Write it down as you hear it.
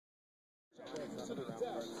to the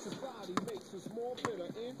death. Society makes us more bitter.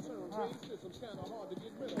 In turn, racism's kind of hard to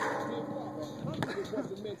get rid of. Dear Father, I knew it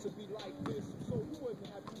wasn't meant to be like this, so you wouldn't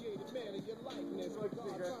have created man in your likeness. But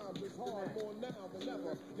God times is hard more now than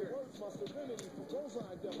ever. Your words my serenity for those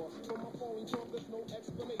I endeavor. From my falling from there's no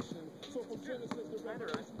explanation. So from Genesis to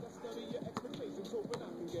Revelation, I study your expectations, hoping I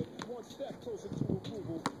can get one step closer to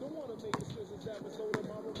approval. Don't want to make decisions that result in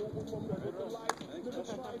my removal from the book of life. Living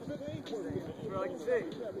tribe, it ain't working. We're like, see,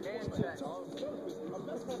 man check. I'm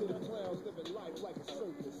messing to the clowns, living life like a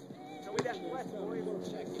circus. So we got West, boys.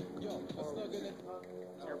 Check it. Yo, I'm stuck in it.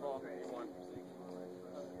 Your ball. You won.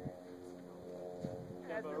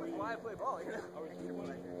 That's why I play ball, you know?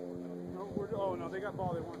 No, no, they got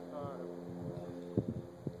ball. They won.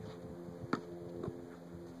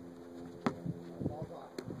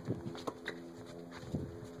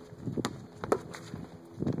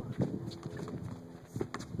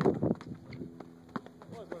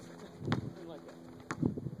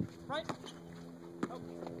 Right. Oh.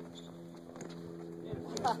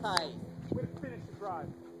 Nice. Way to finish the drive.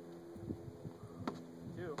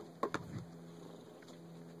 2.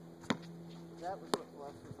 That was what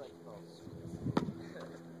Flush was like,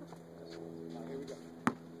 Now, here we go.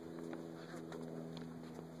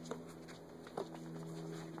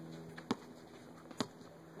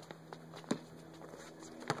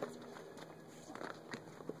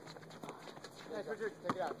 Nice, Richard.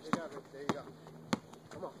 Take it out. Take it out. There you go.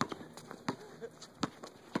 Come on.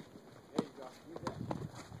 There you go. Use that.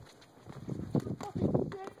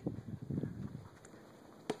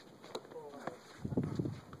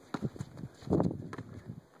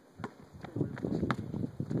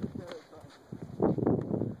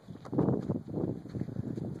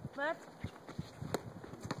 Matt?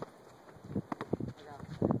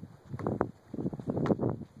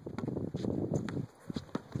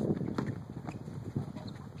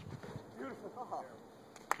 Beautiful. Oh.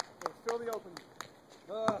 Hey, fill the open.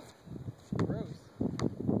 Gross.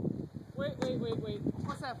 Wait.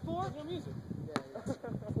 What's that, 4? No music. Yeah.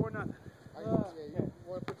 4-0. You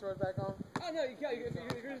want to put yours back on? Oh, no, you can't. You're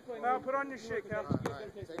just playing. Now put on your shit, Cal. All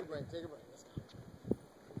right. Take a break. Take a break. Let's go.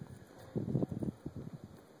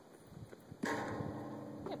 You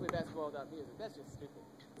can't play basketball without music. That's just stupid.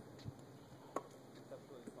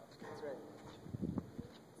 That's right.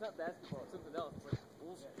 It's not basketball. It's something else. It's like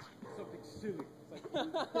bullshit. Something silly. It's like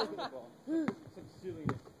football. Some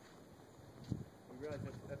silliness. You realize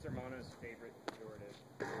that's Hermano's favorite pejorative.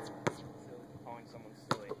 Calling someone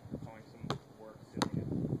silly. Calling some work silliness.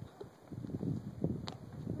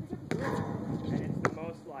 And it's the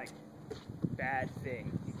most, like, bad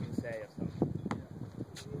thing you can say of something.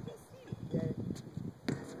 Yeah.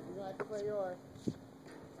 You gonna have to play yours.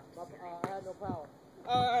 I had no power.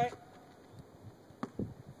 Alright.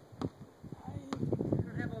 I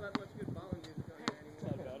don't have all that much good bowling music on here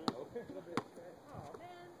anymore. Oh,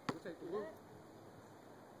 man. We'll take the loop.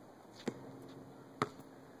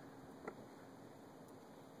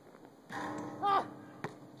 Ah!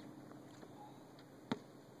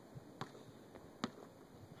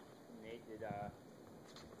 Nate, did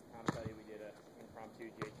Tom tell you we did an impromptu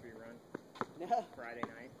J-Tree run No. Friday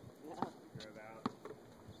night? No. We drove out,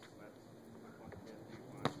 slept, did a few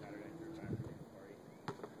on Saturday, drove back to the party.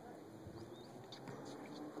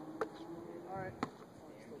 Alright.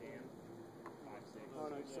 Jam, 5-6. Oh,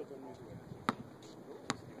 no, you're still doing music.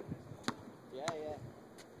 Yeah.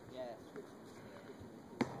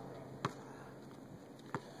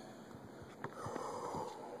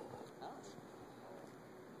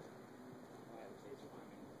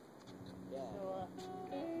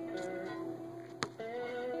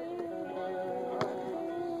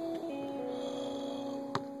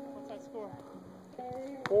 What's that score?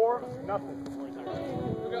 4-0.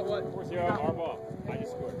 We got what? 4-0, our ball. I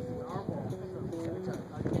just scored. Our ball.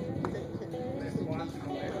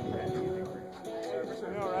 I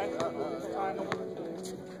know, right? Time.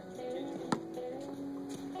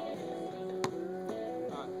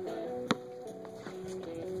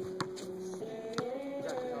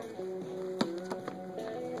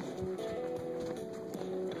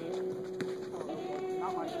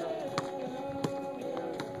 Not my shot.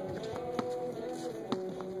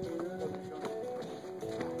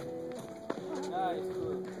 Nice.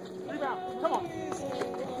 Rebound. Come on.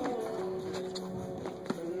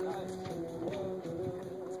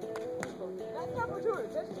 That's not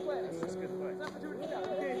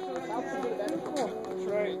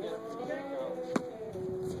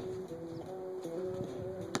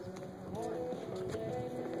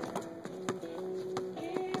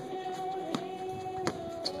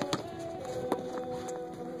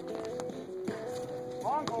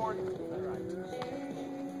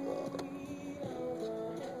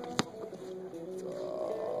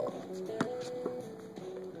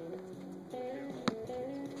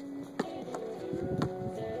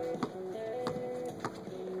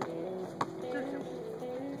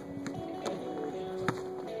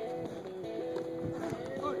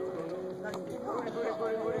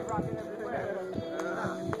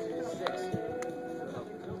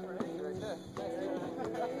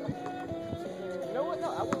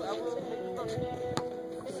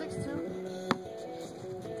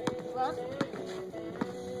Ah!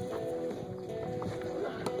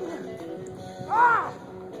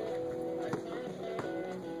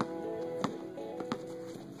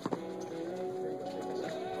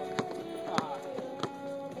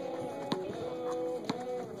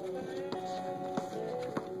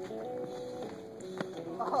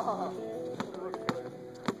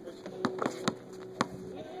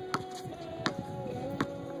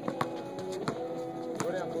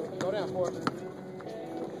 Go down for it.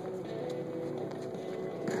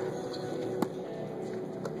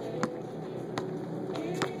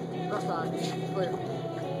 Left side, clear.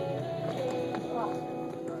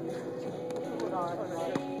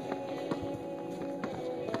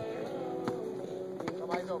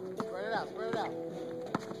 Somebody's open. Spread it out, spread it out.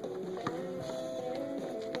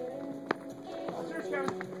 Cheers,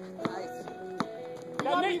 Kevin. Nice.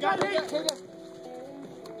 Got Nate, got Nate. Take it.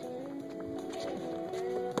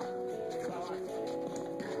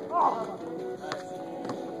 Oh.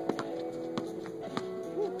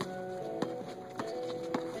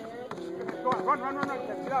 Go on, run,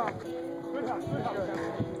 Kevin. Get out. Good help, Kevin.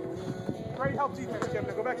 Great help defense, Kevin.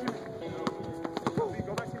 Now go back to me.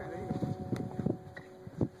 Go back to me. There you go.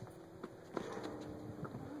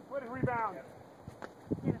 Way to rebound.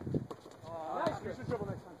 Nice. Use the dribble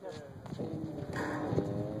next time, Kevin.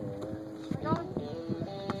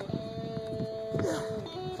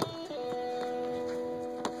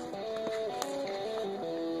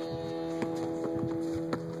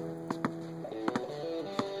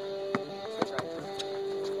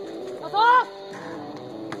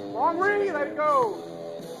 Long read, let it go.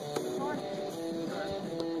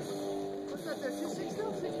 What's that there? 6-6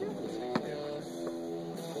 still? 6-2?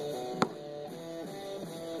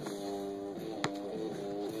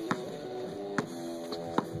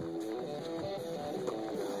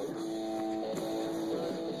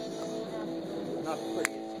 Not the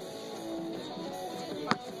prettiest.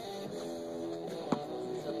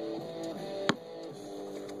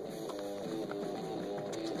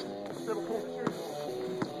 Dribble, cool. Cheers.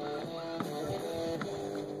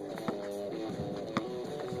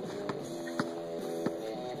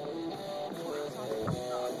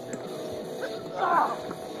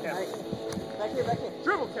 Nice. Back here.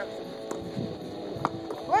 Dribble, Kevin.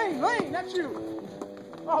 Lane, that's you.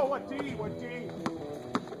 Oh, what D.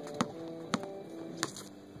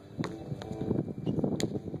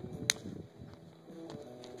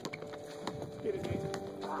 Get it, Nate.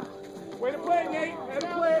 Way to play, Nate. Way to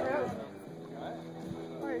play.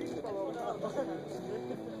 Hey, he fell over.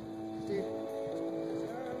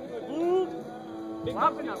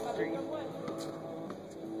 Lopping up street.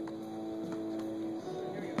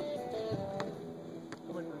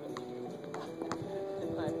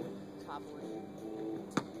 Top one.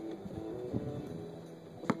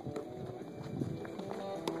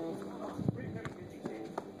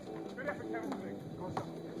 Good effort, Kevin.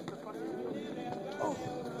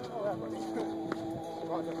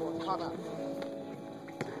 Pop out.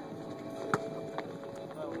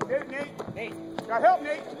 Get it, Nate. Got help,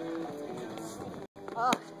 Nate.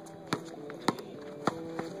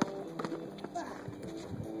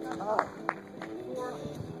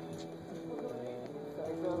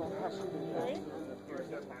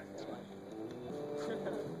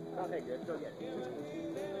 Okay, good. Go get it.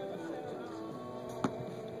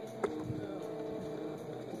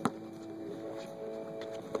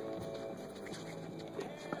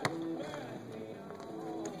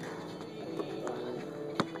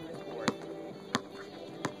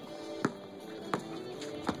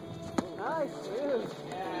 Nice, dude.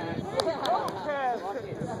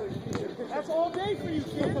 That's all day for you,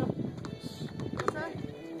 kid. What's that?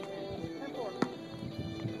 10-4.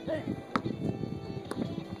 Hey.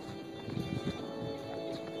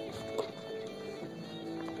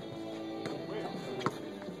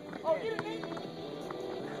 Oh, get it, Nate.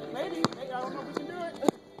 Maybe. I don't know if we can do it.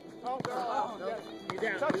 Oh, no. He's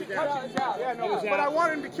out. Touch it, He's touch out. it. Yeah, no, He was but out. I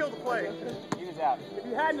wanted him to kill the play. He was out. If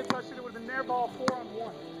he hadn't touched it, it would have been their ball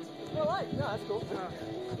 4-on-1. No, like, no, that's cool.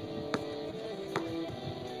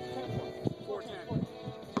 4-10.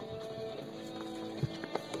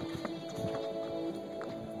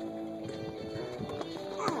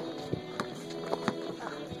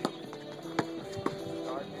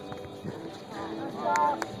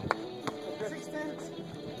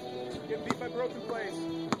 Getting beat by broken plays.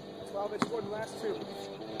 Well, they scored the last two.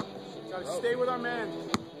 Got to stay with our man.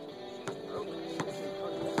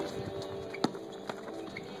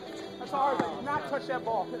 That's hard. I did not touch that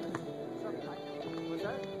ball. What's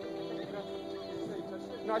that?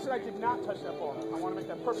 No, I said I did not touch that ball. I want to make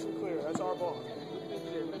that perfectly clear. That's our ball.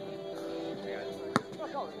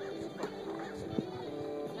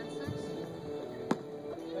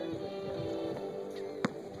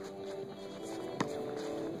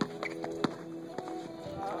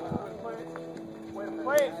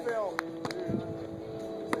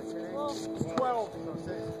 12. No,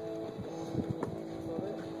 6.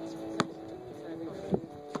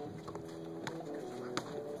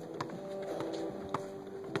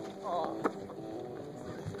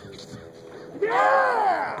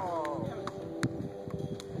 Yeah!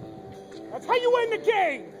 That's how you win the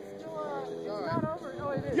game.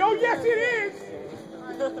 Yo, yes, it is.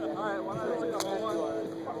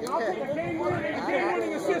 I'll take a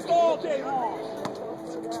game-winning assist all day long.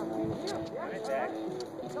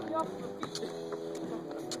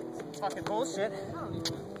 Fucking bullshit.